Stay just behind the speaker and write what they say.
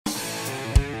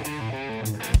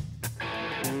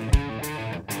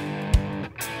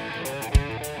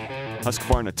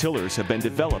Husqvarna tillers have been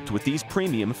developed with these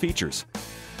premium features: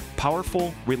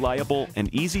 powerful, reliable,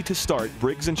 and easy to start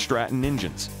Briggs & Stratton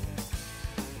engines.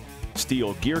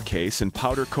 Steel gear case and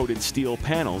powder-coated steel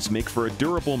panels make for a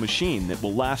durable machine that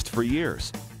will last for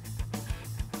years.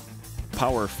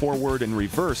 Power forward and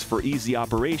reverse for easy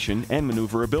operation and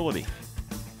maneuverability.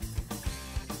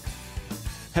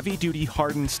 Heavy-duty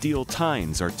hardened steel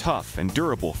tines are tough and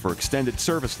durable for extended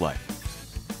service life.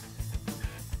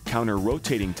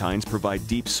 Counter-rotating tines provide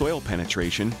deep soil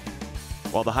penetration,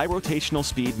 while the high rotational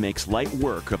speed makes light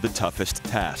work of the toughest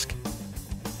task.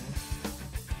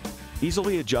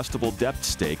 Easily adjustable depth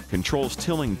stake controls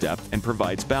tilling depth and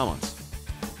provides balance.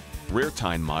 Rear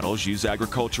tine models use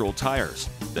agricultural tires.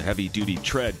 The heavy-duty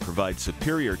tread provides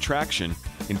superior traction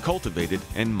in cultivated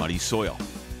and muddy soil.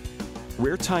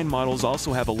 Rear tine models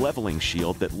also have a leveling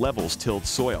shield that levels tilled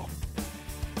soil.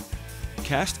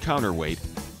 Cast counterweight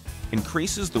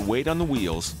increases the weight on the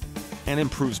wheels and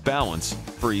improves balance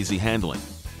for easy handling.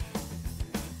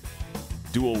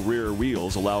 Dual rear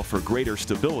wheels allow for greater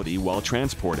stability while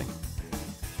transporting.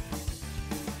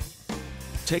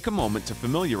 Take a moment to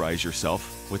familiarize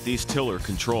yourself with these tiller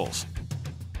controls.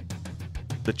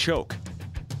 The choke,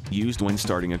 used when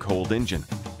starting a cold engine.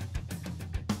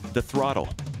 The throttle,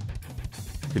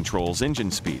 controls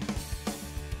engine speed.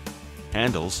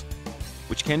 Handles,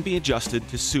 which can be adjusted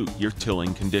to suit your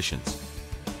tilling conditions.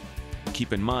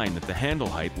 Keep in mind that the handle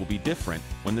height will be different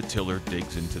when the tiller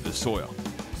digs into the soil.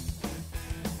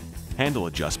 Handle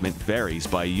adjustment varies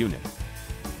by unit.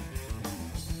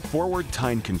 Forward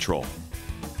tine control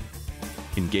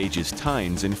engages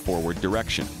tines in forward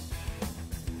direction.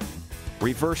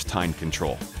 Reverse tine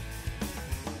control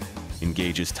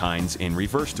engages tines in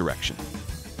reverse direction.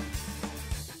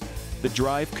 The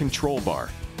drive control bar,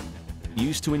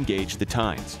 used to engage the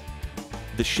tines.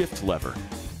 The shift lever,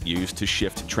 used to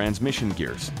shift transmission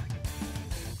gears.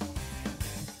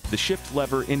 The shift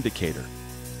lever indicator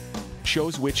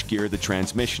shows which gear the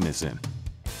transmission is in.